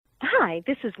Hi,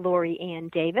 this is Lori Ann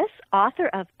Davis, author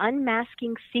of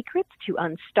Unmasking Secrets to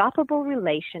Unstoppable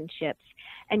Relationships,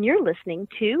 and you're listening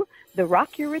to the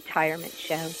Rock Your Retirement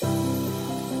Show.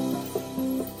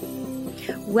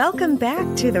 Welcome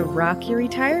back to the Rock Your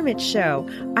Retirement Show.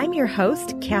 I'm your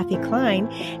host, Kathy Klein,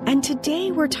 and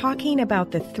today we're talking about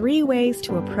the 3 ways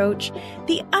to approach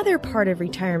the other part of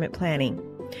retirement planning.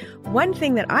 One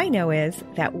thing that I know is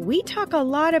that we talk a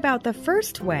lot about the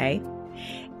first way,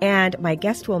 and my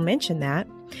guest will mention that,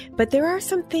 but there are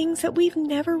some things that we've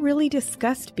never really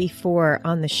discussed before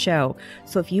on the show.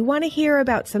 So if you want to hear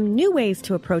about some new ways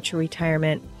to approach your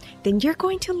retirement, then you're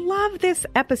going to love this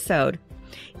episode.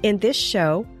 In this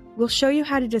show, we'll show you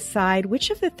how to decide which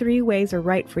of the 3 ways are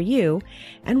right for you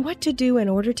and what to do in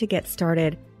order to get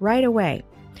started right away.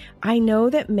 I know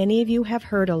that many of you have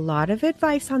heard a lot of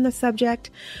advice on the subject,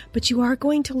 but you are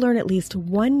going to learn at least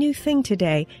one new thing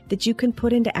today that you can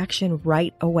put into action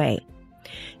right away.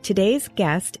 Today's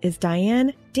guest is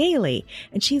Diane Daly,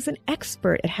 and she's an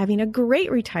expert at having a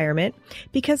great retirement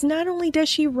because not only does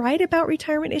she write about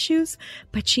retirement issues,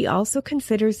 but she also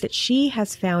considers that she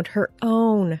has found her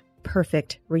own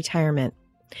perfect retirement.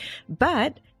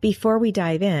 But before we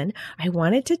dive in, I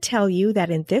wanted to tell you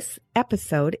that in this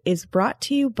episode is brought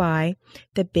to you by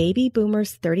the Baby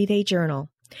Boomers 30-Day Journal.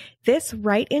 This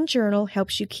write-in journal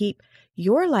helps you keep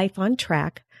your life on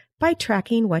track by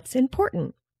tracking what's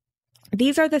important.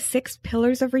 These are the 6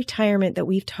 pillars of retirement that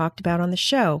we've talked about on the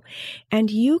show,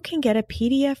 and you can get a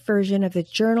PDF version of the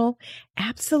journal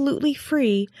absolutely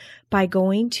free by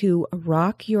going to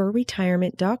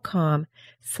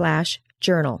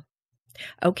rockyourretirement.com/journal.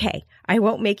 Okay, I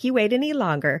won't make you wait any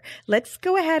longer. Let's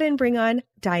go ahead and bring on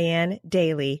Diane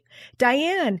Daly.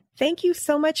 Diane, thank you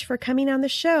so much for coming on the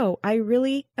show. I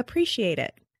really appreciate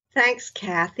it. Thanks,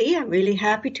 Kathy. I'm really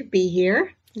happy to be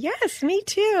here. Yes, me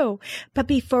too. But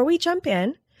before we jump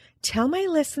in, tell my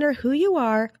listener who you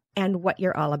are and what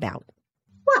you're all about.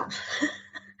 Well,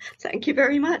 thank you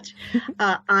very much.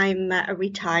 I'm a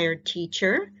retired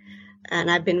teacher, and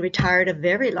I've been retired a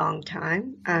very long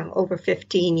time, over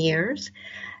 15 years.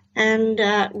 And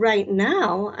right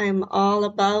now, I'm all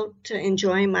about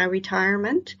enjoying my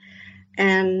retirement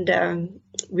and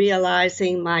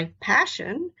realizing my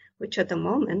passion, which at the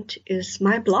moment is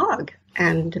my blog.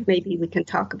 And maybe we can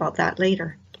talk about that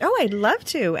later. Oh, I'd love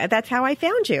to. That's how I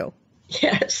found you.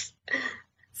 Yes.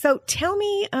 So tell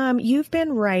me, you've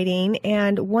been writing,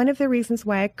 and one of the reasons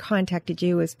why I contacted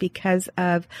you is because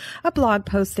of a blog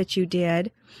post that you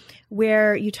did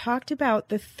where you talked about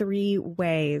the 3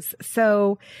 ways.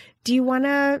 So do you want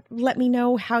to let me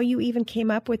know how you even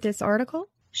came up with this article?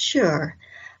 Sure.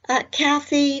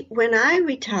 Kathy, when I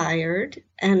retired,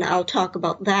 and I'll talk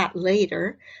about that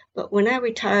later, but when I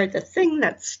retired, the thing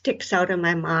that sticks out in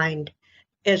my mind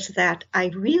is that I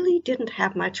really didn't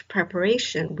have much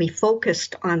preparation. We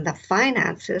focused on the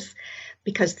finances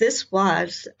because this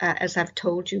was, as I've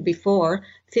told you before,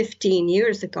 15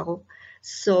 years ago.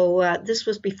 So this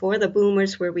was before the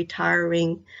boomers were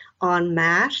retiring en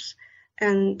masse,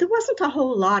 and there wasn't a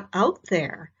whole lot out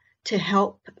there to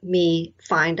help me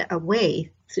find a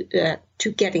way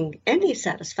to getting any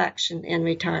satisfaction in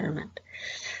retirement.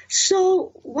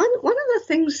 So one of the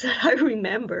things that I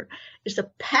remember is a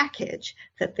package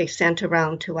that they sent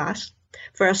around to us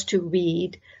for us to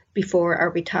read before our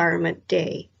retirement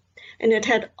day. And it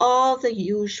had all the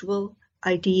usual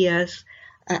ideas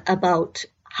about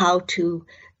how to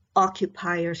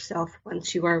occupy yourself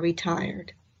once you are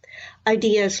retired.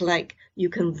 Ideas like you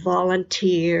can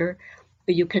volunteer,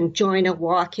 or you can join a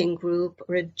walking group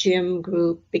or a gym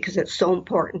group because it's so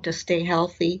important to stay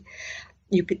healthy.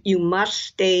 You must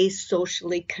stay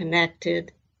socially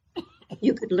connected.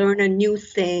 You could learn a new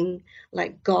thing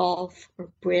like golf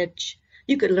or bridge.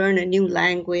 You could learn a new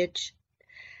language.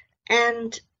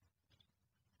 And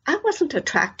I wasn't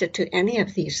attracted to any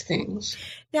of these things.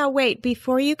 Now, wait,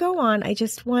 before you go on, I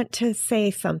just want to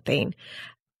say something.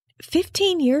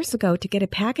 15 years ago to get a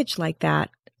package like that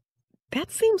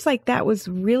seems like that was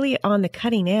really on the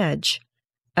cutting edge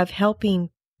of helping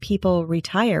people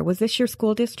retire. Was this your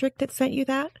school district that sent you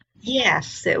that?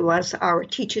 Yes, it was our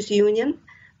teachers union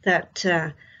that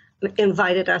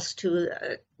invited us to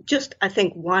I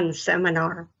think, one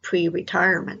seminar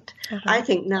pre-retirement. Uh-huh. I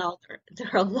think now there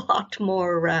are a lot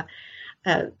more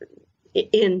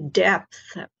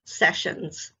in-depth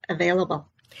sessions available.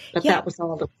 But that was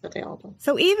all that was available.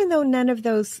 So even though none of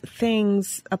those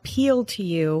things appeal to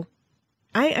you,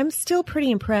 I'm still pretty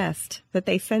impressed that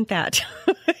they sent that.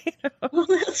 Well,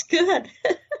 that's good.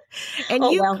 And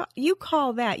you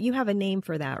call that, you have a name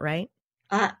for that, right?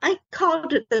 I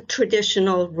called it the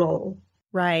traditional role.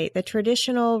 Right. The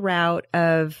traditional route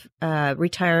of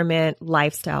retirement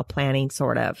lifestyle planning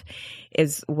sort of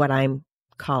is what I'm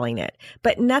calling it.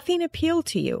 But nothing appealed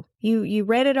to you. You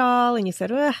read it all and you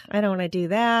said, I don't want to do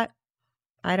that.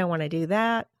 I don't want to do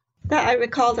that. I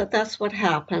recall that that's what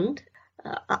happened.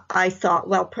 I thought,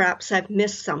 well, perhaps I've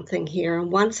missed something here.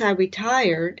 And once I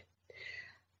retired,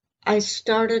 I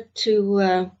started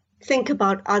to think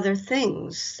about other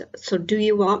things. So do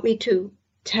you want me to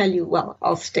tell you? Well,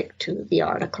 I'll stick to the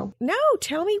article. No,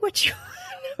 tell me what you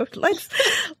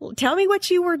tell me what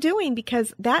you were doing,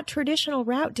 because that traditional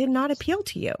route did not appeal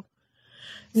to you.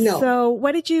 No. So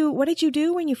what did you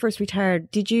do when you first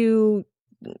retired? Did you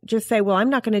just say, well, I'm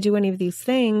not going to do any of these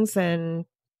things, and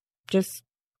just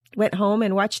went home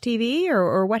and watched TV,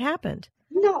 or what happened?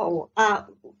 No.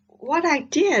 What I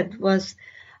did was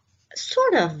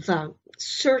sort of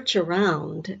search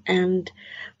around, and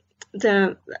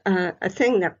a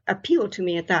thing that appealed to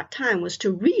me at that time was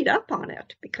to read up on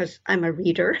it, because I'm a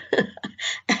reader.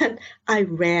 And I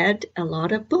read a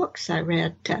lot of books. I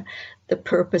read The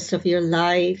Purpose of Your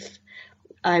Life.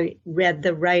 I read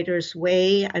The Writer's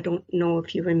Way. I don't know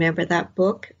if you remember that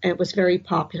book. It was very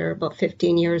popular about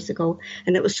 15 years ago,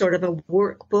 and it was sort of a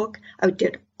workbook. I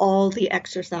did all the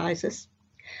exercises.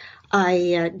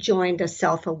 I joined a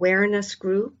self-awareness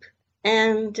group.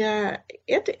 And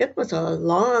it was a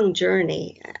long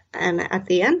journey. And at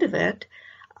the end of it,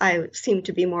 I seemed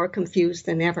to be more confused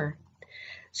than ever.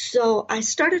 So I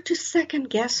started to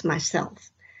second guess myself.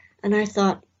 And I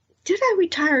thought, did I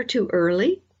retire too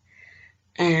early?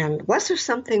 And was there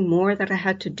something more that I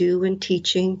had to do in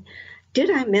teaching? Did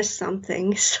I miss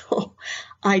something? So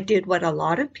I did what a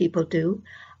lot of people do.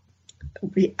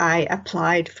 I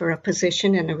applied for a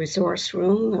position in a resource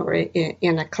room or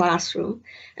in a classroom,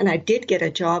 and I did get a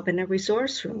job in a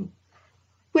resource room,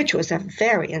 which was a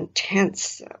very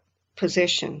intense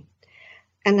position.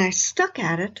 And I stuck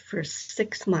at it for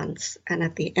 6 months, and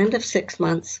at the end of 6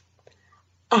 months,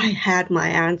 I had my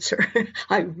answer.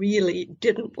 I really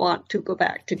didn't want to go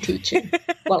back to teaching.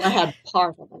 Well, I had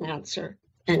part of an answer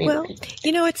anyway.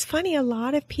 Well, it's funny. A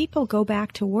lot of people go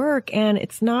back to work, and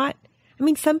it's not,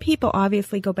 some people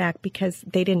obviously go back because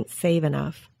they didn't save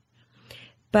enough.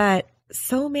 But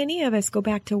so many of us go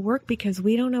back to work because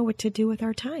we don't know what to do with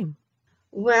our time.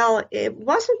 Well, it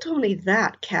wasn't only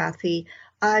that, Kathy.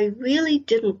 I really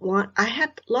didn't I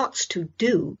had lots to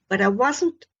do, but I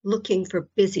wasn't looking for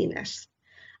busyness.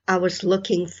 I was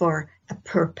looking for a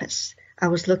purpose. I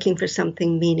was looking for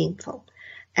something meaningful.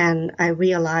 And I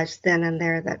realized then and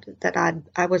there that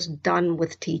I was done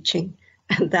with teaching,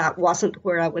 and that wasn't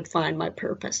where I would find my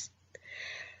purpose.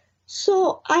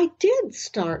 So I did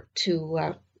start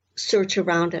to search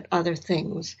around at other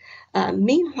things.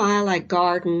 Meanwhile, I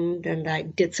gardened and I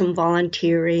did some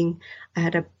volunteering. I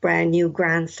had a brand new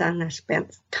grandson. I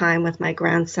spent time with my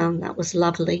grandson. That was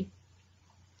lovely.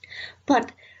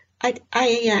 But I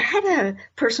had a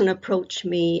person approach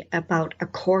me about a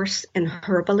course in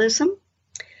herbalism,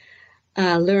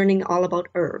 learning all about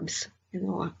herbs,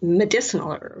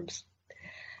 medicinal herbs.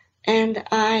 And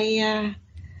I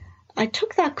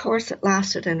took that course. It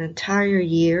lasted an entire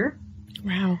year.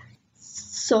 Wow.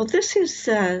 So this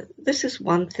is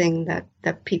one thing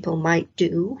that people might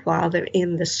do while they're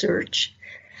in the search.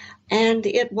 And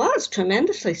it was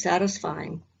tremendously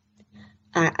satisfying.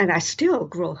 And I still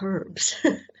grow herbs.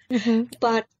 Mm-hmm.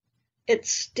 But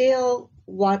it's still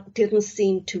what didn't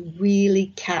seem to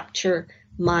really capture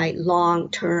my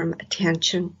long-term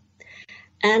attention.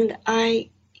 And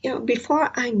before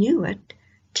I knew it,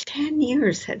 10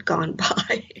 years had gone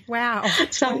by. Wow.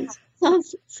 Sounds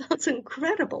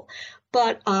incredible.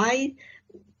 But I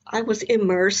was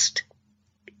immersed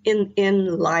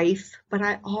in life, but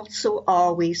I also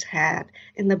always had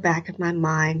in the back of my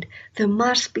mind, there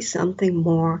must be something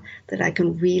more that I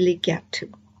can really get to.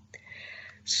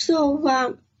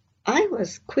 So I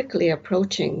was quickly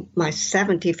approaching my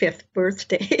 75th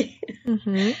birthday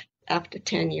mm-hmm. after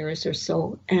 10 years or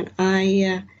so, and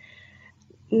I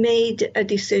made a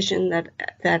decision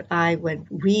that I would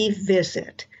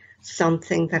revisit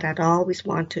something that I'd always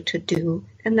wanted to do,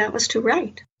 and that was to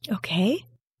write. Okay.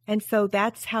 And so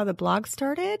that's how the blog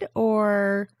started,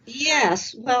 or?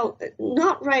 Yes. Well,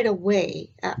 not right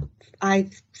away.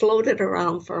 I floated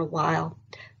around for a while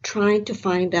trying to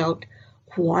find out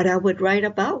what I would write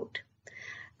about.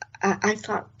 I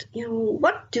thought,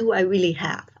 what do I really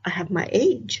have? I have my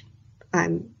age.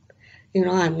 I'm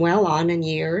well on in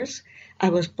years. I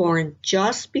was born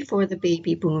just before the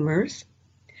baby boomers,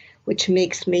 which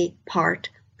makes me part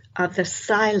of the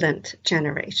silent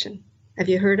generation. Have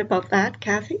you heard about that,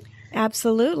 Kathy?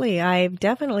 Absolutely. I've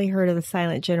definitely heard of the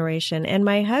silent generation. And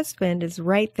my husband is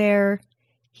right there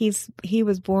he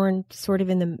was born sort of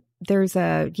there's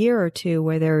a year or two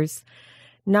where there's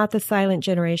not the silent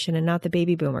generation and not the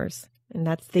baby boomers. And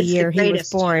that's the year he was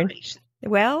born. Generation.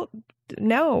 Well,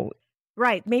 no.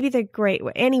 Right. Maybe the great.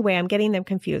 Anyway, I'm getting them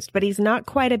confused. But he's not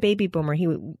quite a baby boomer. He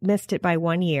missed it by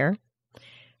 1 year.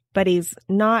 But he's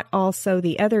not also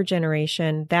the other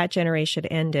generation. That generation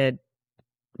ended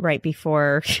right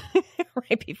before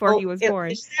he was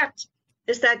born.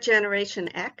 Is that Generation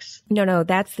X? No.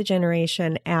 That's the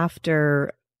generation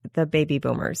after the baby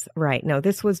boomers. Right. No,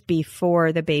 this was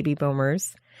before the baby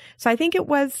boomers. So I think it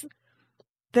was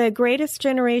the greatest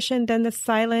generation, then the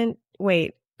silent.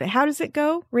 Wait, how does it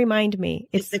go? Remind me.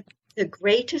 It's the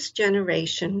greatest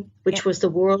generation, which was the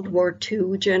World War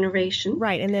II generation.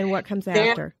 Right. And then what comes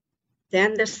after?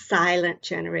 Then the silent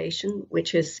generation,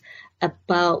 which is the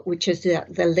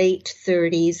late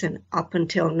 30s and up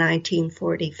until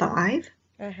 1945.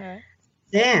 Uh-huh.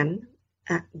 Then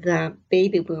the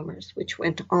baby boomers, which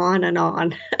went on and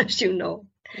on, as you know.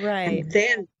 Right. And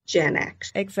then Gen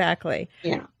X. Exactly.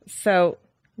 Yeah. So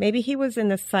maybe he was in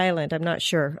the silent. I'm not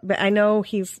sure. But I know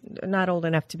he's not old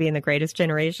enough to be in the greatest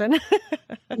generation.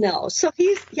 No. So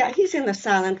he's in the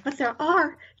silent, but there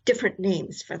are different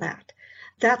names for that.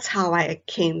 That's how I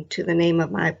came to the name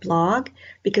of my blog,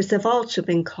 because they've also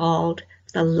been called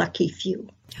the Lucky Few.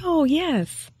 Oh,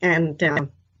 yes. And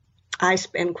I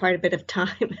spend quite a bit of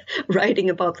time writing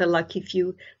about the Lucky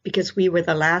Few because we were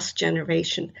the last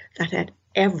generation that had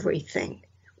everything.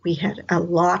 We had a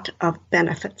lot of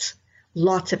benefits,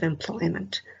 lots of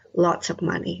employment, lots of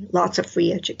money, lots of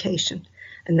free education.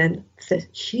 And then the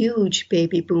huge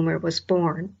baby boomer was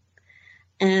born.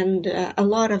 And a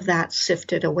lot of that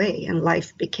sifted away and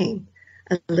life became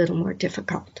a little more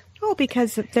difficult. Oh,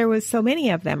 because there was so many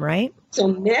of them, right? So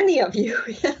many of you,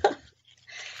 yeah.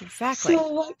 Exactly.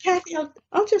 So, Kathy,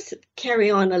 I'll just carry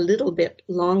on a little bit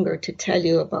longer to tell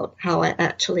you about how I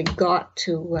actually got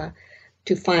to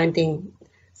finding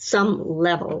some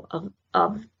level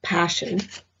of passion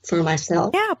for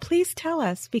myself. Yeah, please tell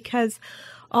us, because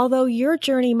although your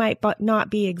journey might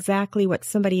not be exactly what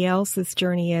somebody else's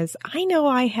journey is, I know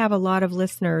I have a lot of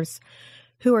listeners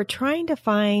who are trying to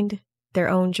find their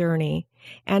own journey.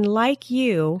 And like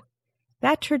you,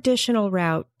 that traditional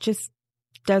route just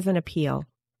doesn't appeal.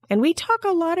 And we talk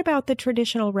a lot about the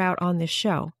traditional route on this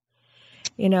show,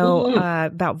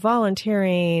 about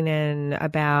volunteering and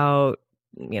about,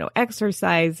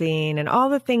 exercising and all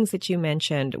the things that you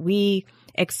mentioned. We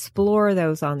explore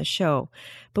those on the show,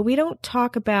 but we don't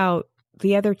talk about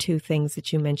the other two things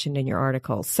that you mentioned in your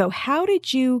article. So how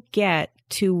did you get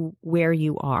to where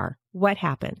you are? What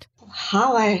happened?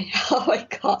 How I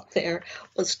got there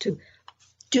was to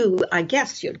do, I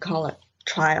guess you'd call it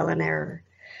trial and error.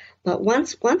 But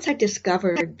once I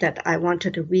discovered that I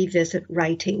wanted to revisit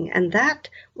writing, and that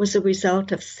was a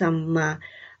result of some,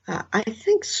 I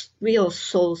think, real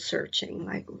soul searching,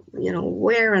 like,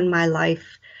 where in my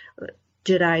life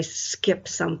did I skip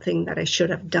something that I should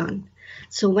have done?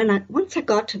 So once I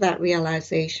got to that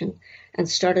realization and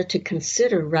started to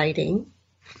consider writing,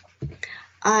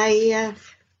 I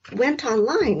went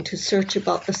online to search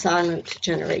about the silent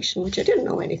generation, which I didn't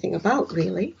know anything about,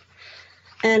 really.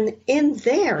 And in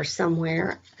there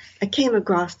somewhere, I came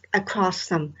across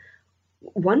some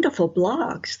wonderful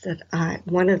blogs that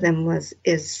one of them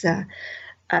is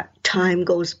Time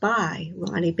Goes By,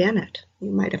 Ronnie Bennett.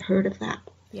 You might have heard of that.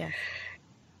 Yeah.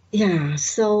 Yeah.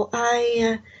 So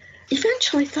I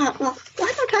eventually thought, well,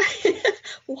 why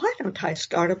don't I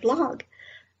start a blog?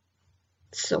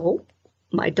 So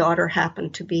my daughter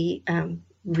happened to be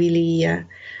really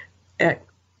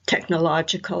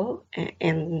technological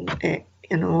and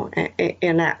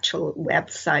in actual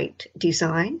website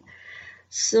design.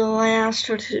 So I asked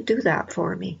her to do that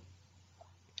for me.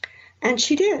 And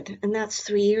she did. And that's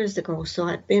 3 years ago. So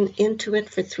I've been into it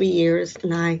for 3 years.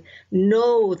 And I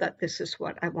know that this is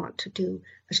what I want to do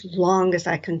as long as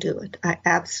I can do it. I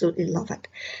absolutely love it.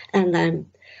 And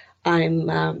I'm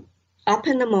up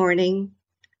in the morning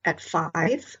at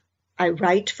 5. I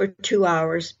write for 2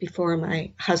 hours before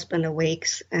my husband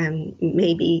awakes, and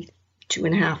maybe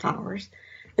 2.5 hours.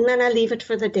 And then I leave it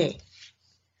for the day.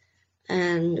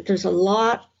 And there's a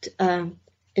lot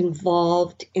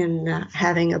involved in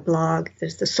having a blog.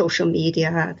 There's the social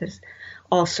media. There's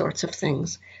all sorts of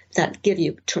things that give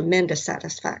you tremendous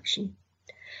satisfaction.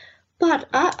 But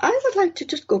I would like to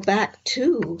just go back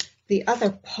to the other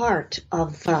part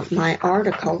of my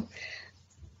article,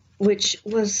 which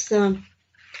was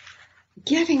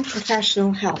getting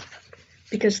professional help,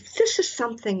 because this is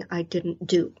something I didn't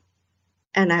do.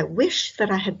 And I wish that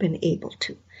I had been able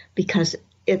to, because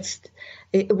it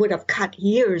would have cut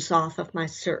years off of my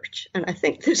search. And I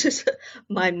think this is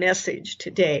my message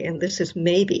today, and this is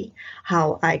maybe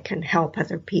how I can help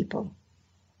other people.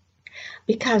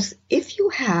 Because if you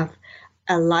have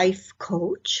a life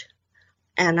coach,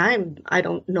 and I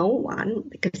don't know one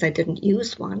because I didn't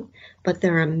use one, but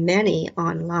there are many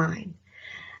online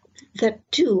that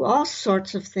do all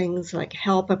sorts of things like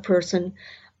help a person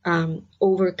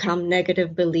overcome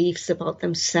negative beliefs about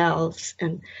themselves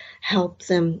and help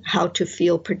them how to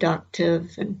feel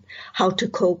productive and how to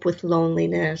cope with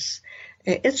loneliness.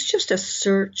 It's just a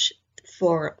search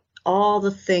for all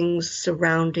the things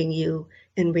surrounding you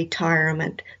in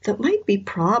retirement that might be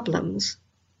problems,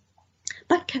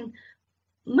 but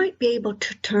might be able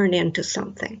to turn into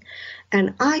something.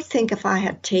 And I think if I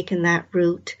had taken that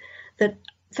route, that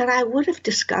I would have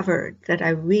discovered that I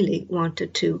really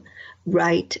wanted to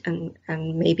write, and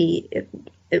maybe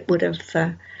it would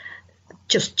have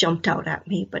just jumped out at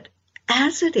me. But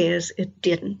as it is, it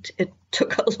didn't. It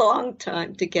took a long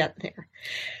time to get there.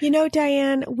 You know,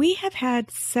 Diane, we have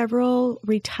had several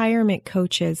retirement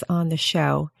coaches on the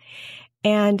show,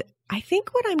 and I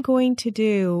think what I'm going to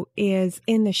do is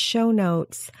in the show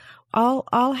notes,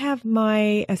 I'll have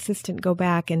my assistant go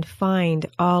back and find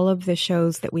all of the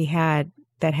shows that we had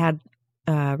that had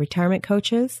retirement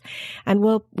coaches, and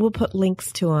we'll put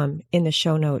links to them in the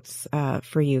show notes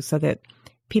for you so that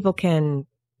people can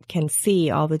see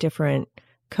all the different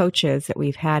coaches that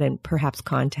we've had and perhaps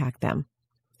contact them.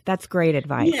 That's great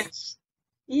advice. Yes.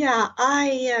 Yeah,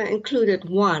 I included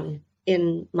one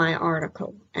in my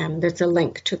article, and there's a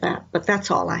link to that, but that's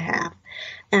all I have.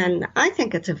 And I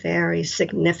think it's a very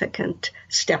significant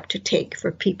step to take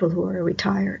for people who are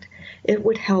retired. It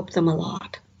would help them a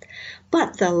lot.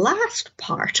 But the last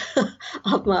part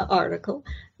of my article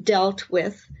dealt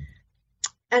with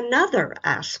another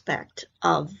aspect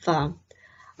of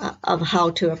how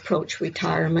to approach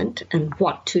retirement and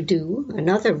what to do.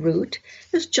 Another route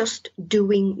is just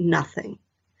doing nothing.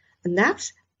 And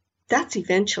that's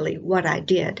eventually what I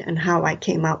did and how I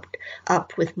came up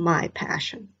with my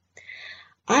passion.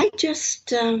 I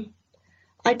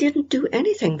didn't do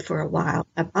anything for a while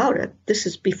about it. This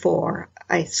is before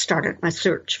I started my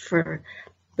search for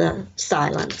the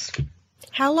silence.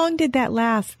 How long did that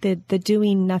last, the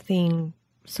doing nothing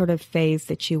sort of phase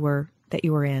that you were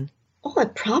in? Oh,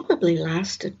 it probably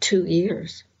lasted 2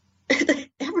 years.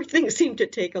 Everything seemed to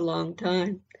take a long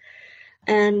time.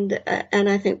 And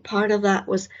I think part of that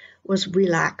was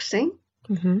relaxing,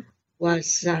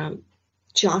 was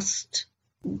just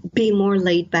be more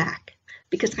laid back,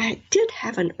 because I did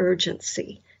have an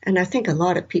urgency, and I think a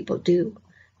lot of people do,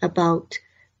 about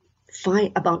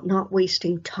not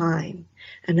wasting time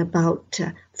and about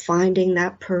finding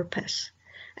that purpose.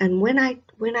 And when I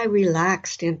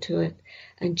relaxed into it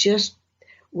and just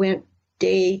went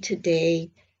day to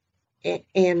day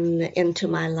into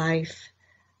my life,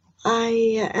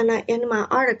 in my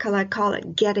article, I call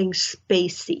it getting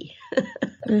spacey,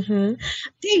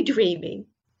 daydreaming,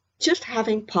 just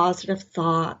having positive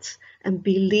thoughts and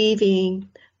believing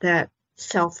that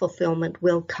self-fulfillment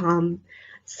will come,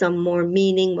 some more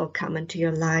meaning will come into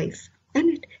your life.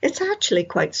 And it's actually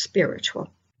quite spiritual.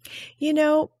 You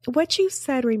know, what you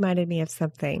said reminded me of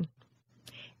something.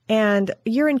 And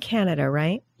you're in Canada,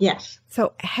 right? Yes.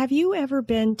 So have you ever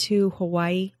been to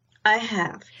Hawaii? I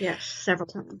have, yes, several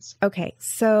times. Okay,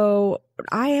 so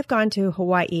I have gone to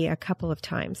Hawaii a couple of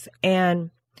times. And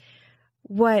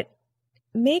what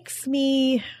makes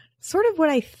me sort of what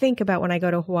I think about when I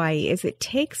go to Hawaii is it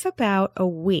takes about a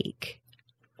week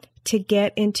to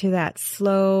get into that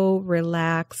slow,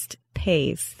 relaxed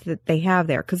pace that they have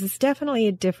there. Because it's definitely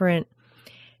a different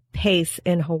pace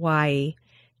in Hawaii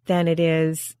than it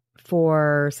is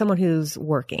for someone who's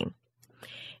working.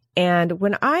 And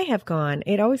when I have gone,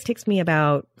 it always takes me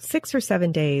about 6 or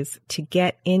 7 days to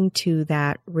get into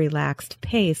that relaxed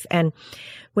pace. And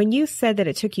when you said that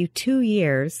it took you 2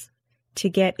 years to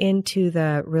get into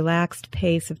the relaxed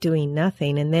pace of doing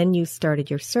nothing, and then you started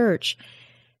your search,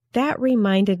 that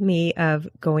reminded me of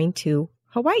going to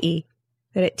Hawaii,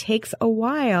 that it takes a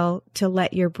while to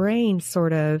let your brain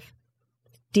sort of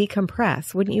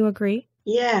decompress. Wouldn't you agree?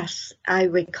 Yes, I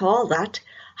recall that.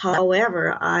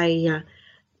 However,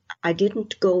 I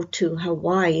didn't go to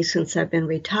Hawaii since I've been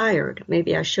retired.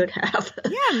 Maybe I should have.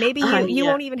 Yeah, maybe you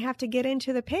won't even have to get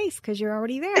into the pace because you're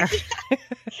already there.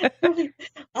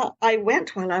 I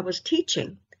went while I was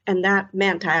teaching, and that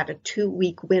meant I had a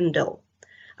 2-week window.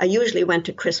 I usually went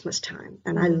to Christmas time,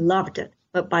 and I loved it.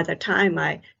 But by the time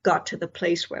I got to the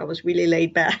place where I was really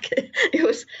laid back, it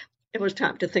was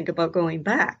time to think about going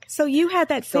back. So you had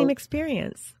that same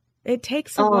experience. It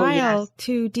takes a while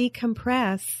to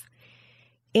decompress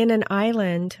in an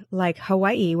island like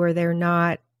Hawaii where they're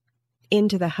not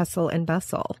into the hustle and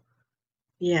bustle.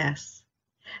 Yes.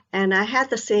 And I had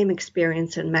the same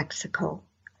experience in Mexico.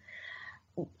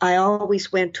 I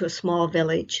always went to a small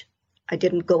village. I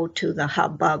didn't go to the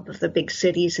hubbub of the big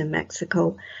cities in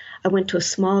Mexico. I went to a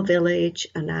small village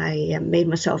and I made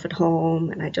myself at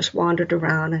home, and I just wandered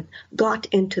around and got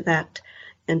into that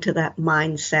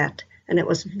mindset, and it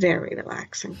was very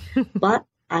relaxing. But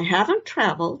I haven't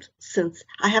traveled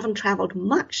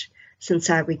much since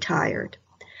I retired.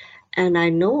 And I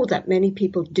know that many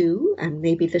people do, and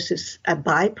maybe this is a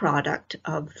byproduct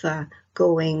of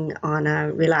going on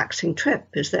a relaxing trip,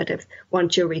 is that if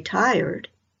once you're retired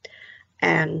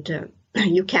and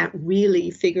you can't really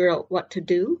figure out what to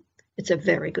do, it's a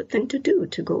very good thing to do,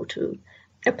 to go to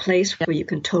a place where you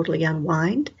can totally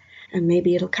unwind, and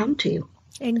maybe it'll come to you.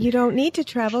 And you don't need to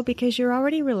travel because you're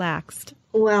already relaxed.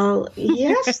 Well,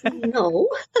 yes, no.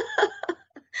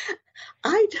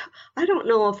 I don't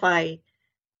know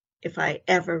if I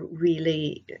ever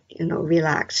really,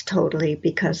 relaxed totally,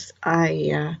 because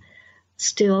I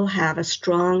still have a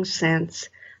strong sense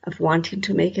of wanting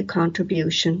to make a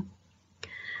contribution,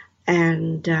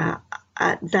 and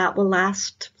that will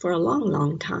last for a long,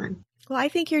 long time. Well, I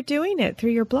think you're doing it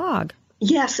through your blog.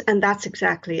 Yes, and that's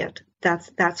exactly it.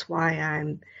 That's why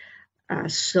I'm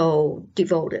so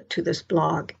devoted to this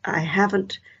blog. I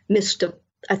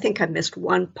think I missed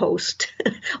one post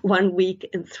 1 week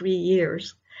in 3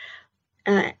 years.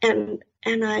 And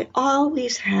I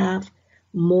always have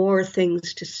more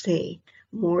things to say,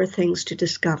 more things to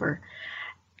discover.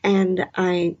 And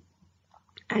I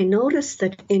noticed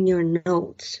that in your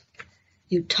notes,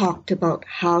 you talked about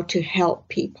how to help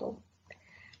people.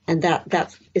 And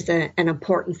that is an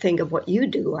important thing of what you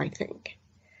do, I think.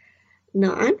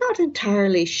 Now, I'm not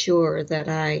entirely sure that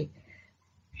I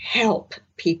help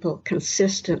people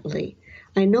consistently.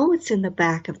 I know it's in the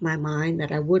back of my mind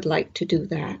that I would like to do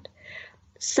that.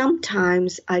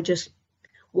 Sometimes I just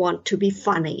want to be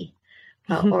funny,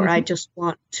 or I just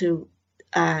want to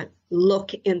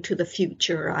look into the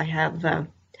future. I have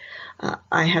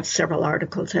several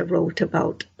articles I wrote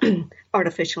about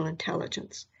artificial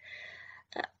intelligence.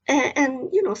 And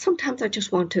sometimes I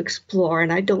just want to explore,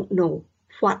 and I don't know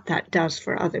what that does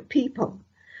for other people.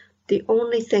 The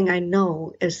only thing I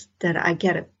know is that I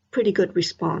get a pretty good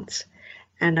response,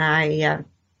 and I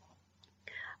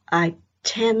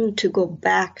tend to go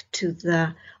back to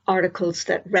the articles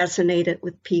that resonated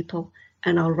with people,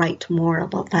 and I'll write more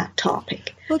about that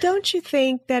topic. Well, don't you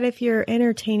think that if you're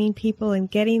entertaining people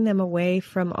and getting them away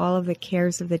from all of the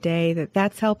cares of the day,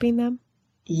 that's helping them?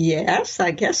 Yes,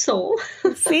 I guess so.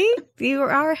 See, you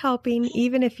are helping,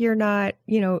 even if you're not,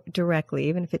 directly,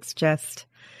 even if it's just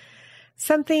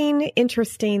something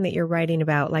interesting that you're writing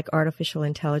about, like artificial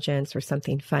intelligence or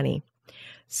something funny.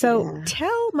 So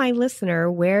Tell my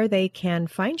listener where they can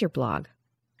find your blog.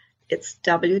 It's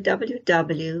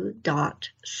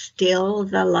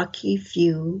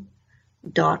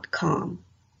www.stilltheluckyfew.com.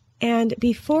 And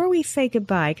before we say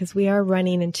goodbye, because we are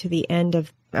running into the end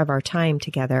of our time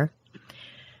together,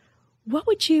 what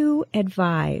would you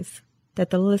advise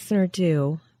that the listener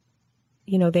do?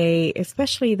 They,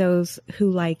 especially those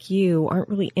who, like you, aren't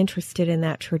really interested in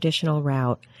that traditional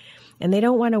route, and they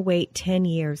don't want to wait 10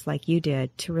 years like you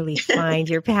did to really find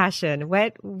your passion.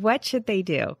 What should they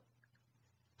do?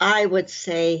 I would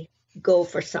say go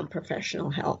for some professional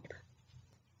help.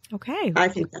 Okay. I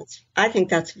think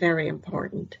that's very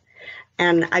important.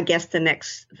 And I guess the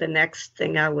next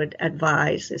thing I would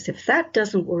advise is, if that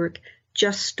doesn't work,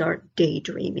 just start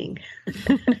daydreaming.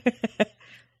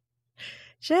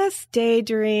 Just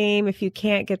daydream if you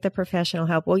can't get the professional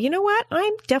help. Well, you know what?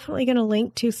 I'm definitely going to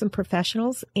link to some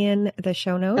professionals in the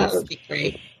show notes. That would be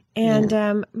great.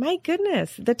 And my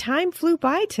goodness, the time flew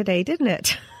by today, didn't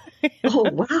it? Oh,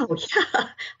 wow. Yeah.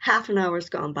 Half an hour's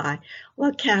gone by.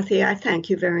 Well, Kathy, I thank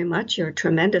you very much. You're a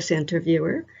tremendous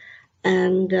interviewer.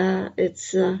 And I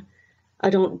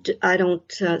don't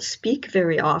speak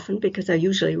very often because I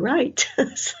usually write.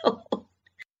 So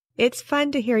it's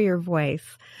fun to hear your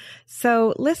voice.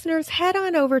 So listeners, head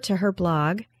on over to her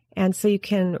blog, and so you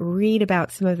can read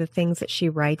about some of the things that she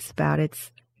writes about.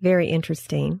 It's very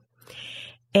interesting.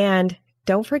 And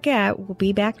don't forget, we'll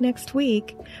be back next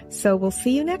week. So we'll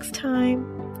see you next time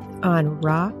on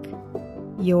Rock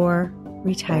Your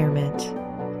Retirement.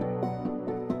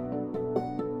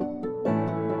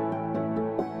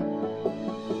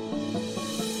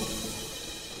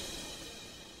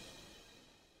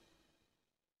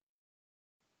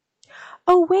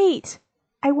 Oh, wait!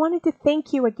 I wanted to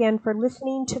thank you again for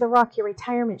listening to the Rock Your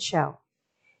Retirement Show.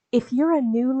 If you're a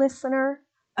new listener,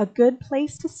 a good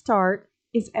place to start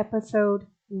is episode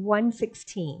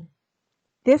 116.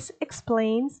 This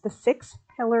explains the 6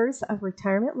 pillars of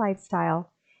retirement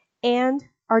lifestyle and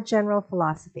our general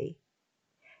philosophy.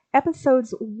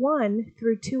 Episodes 1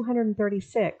 through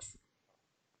 236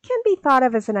 can be thought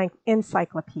of as an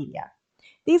encyclopedia.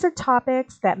 These are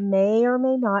topics that may or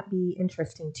may not be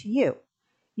interesting to you.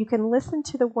 You can listen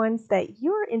to the ones that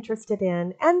you're interested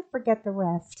in and forget the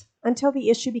rest until the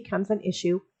issue becomes an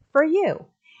issue for you.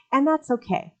 And that's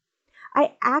okay.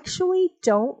 I actually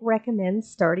don't recommend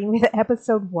starting with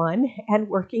episode 1 and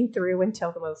working through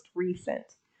until the most recent.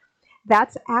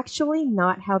 That's actually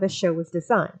not how the show was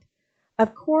designed.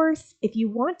 Of course, if you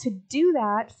want to do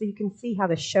that so you can see how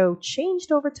the show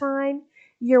changed over time,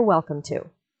 you're welcome to.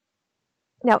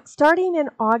 Now, starting in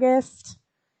August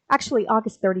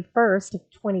 31st of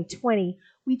 2020,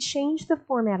 we changed the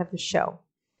format of the show.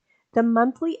 The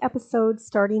monthly episodes,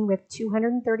 starting with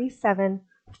 237,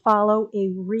 follow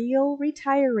a real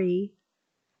retiree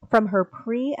from her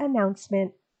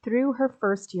pre-announcement through her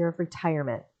first year of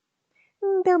retirement.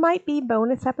 There might be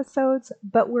bonus episodes,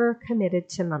 but we're committed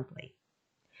to monthly.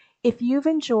 If you've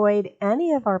enjoyed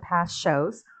any of our past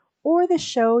shows or the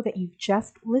show that you've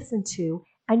just listened to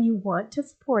and you want to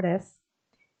support us,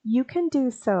 you can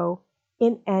do so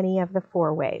in any of the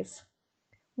 4 ways.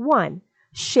 1.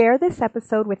 Share this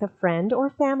episode with a friend or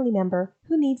family member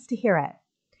who needs to hear it.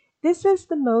 This is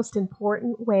the most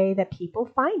important way that people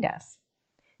find us.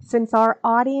 Since our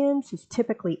audience is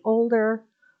typically older,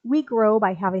 we grow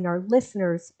by having our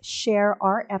listeners share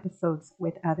our episodes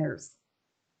with others.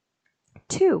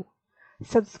 2.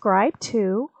 Subscribe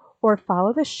to or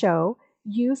follow the show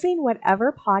using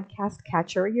whatever podcast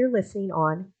catcher you're listening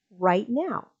on right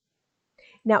now.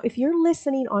 Now, if you're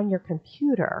listening on your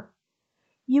computer,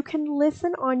 you can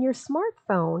listen on your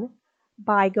smartphone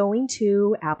by going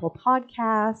to Apple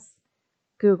Podcasts,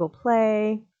 Google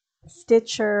Play,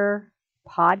 Stitcher,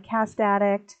 Podcast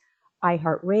Addict,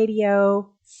 iHeartRadio,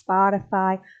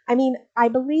 Spotify. I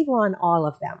believe we're on all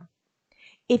of them.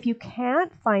 If you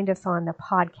can't find us on the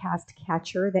podcast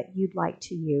catcher that you'd like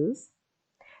to use,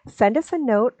 send us a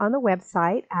note on the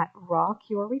website at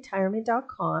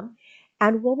rockyourretirement.com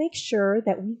and we'll make sure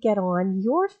that we get on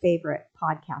your favorite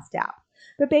podcast app.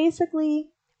 But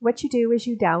basically, what you do is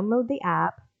you download the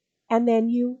app and then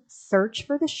you search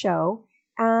for the show,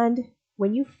 and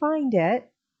when you find it,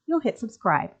 you'll hit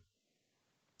subscribe.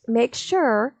 Make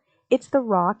sure it's the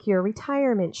Rock Your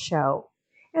Retirement Show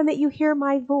and that you hear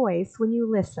my voice when you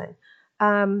listen.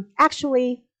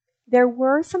 Actually, there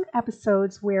were some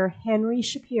episodes where Henry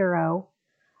Shapiro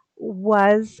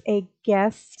was a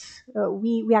guest.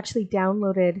 We actually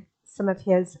downloaded some of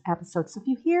his episodes. So if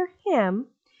you hear him,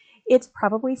 it's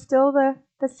probably still the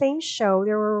same show.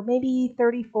 There were maybe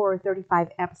 34 or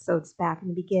 35 episodes back in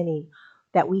the beginning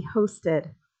that we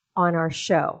hosted on our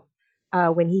show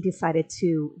when he decided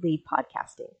to leave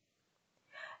podcasting.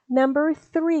 Number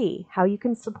 3, how you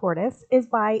can support us is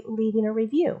by leaving a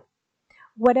review.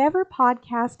 Whatever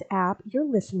podcast app you're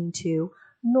listening to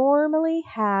normally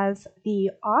has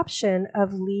the option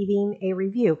of leaving a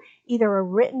review, either a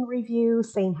written review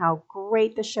saying how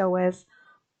great the show is,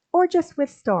 or just with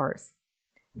stars.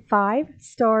 5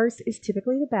 stars is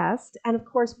typically the best, and of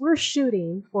course we're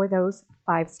shooting for those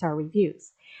 5-star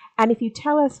reviews. And if you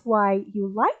tell us why you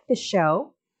like the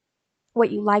show, what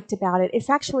you liked about it, it's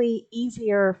actually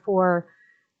easier for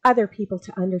other people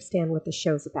to understand what the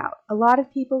show's about. A lot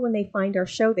of people, when they find our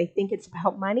show, they think it's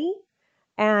about money,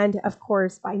 and of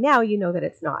course by now you know that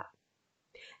it's not.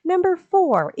 Number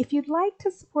 4, if you'd like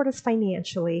to support us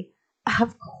financially,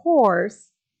 of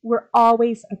course, we're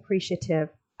always appreciative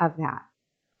of that.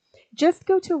 Just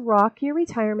go to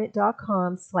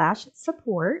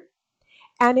rockyourretirement.com/support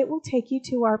and it will take you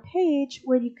to our page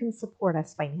where you can support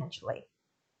us financially.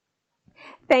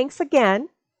 Thanks again,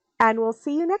 and we'll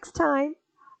see you next time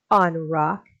on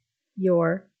Rock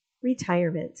Your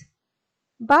Retirement.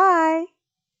 Bye.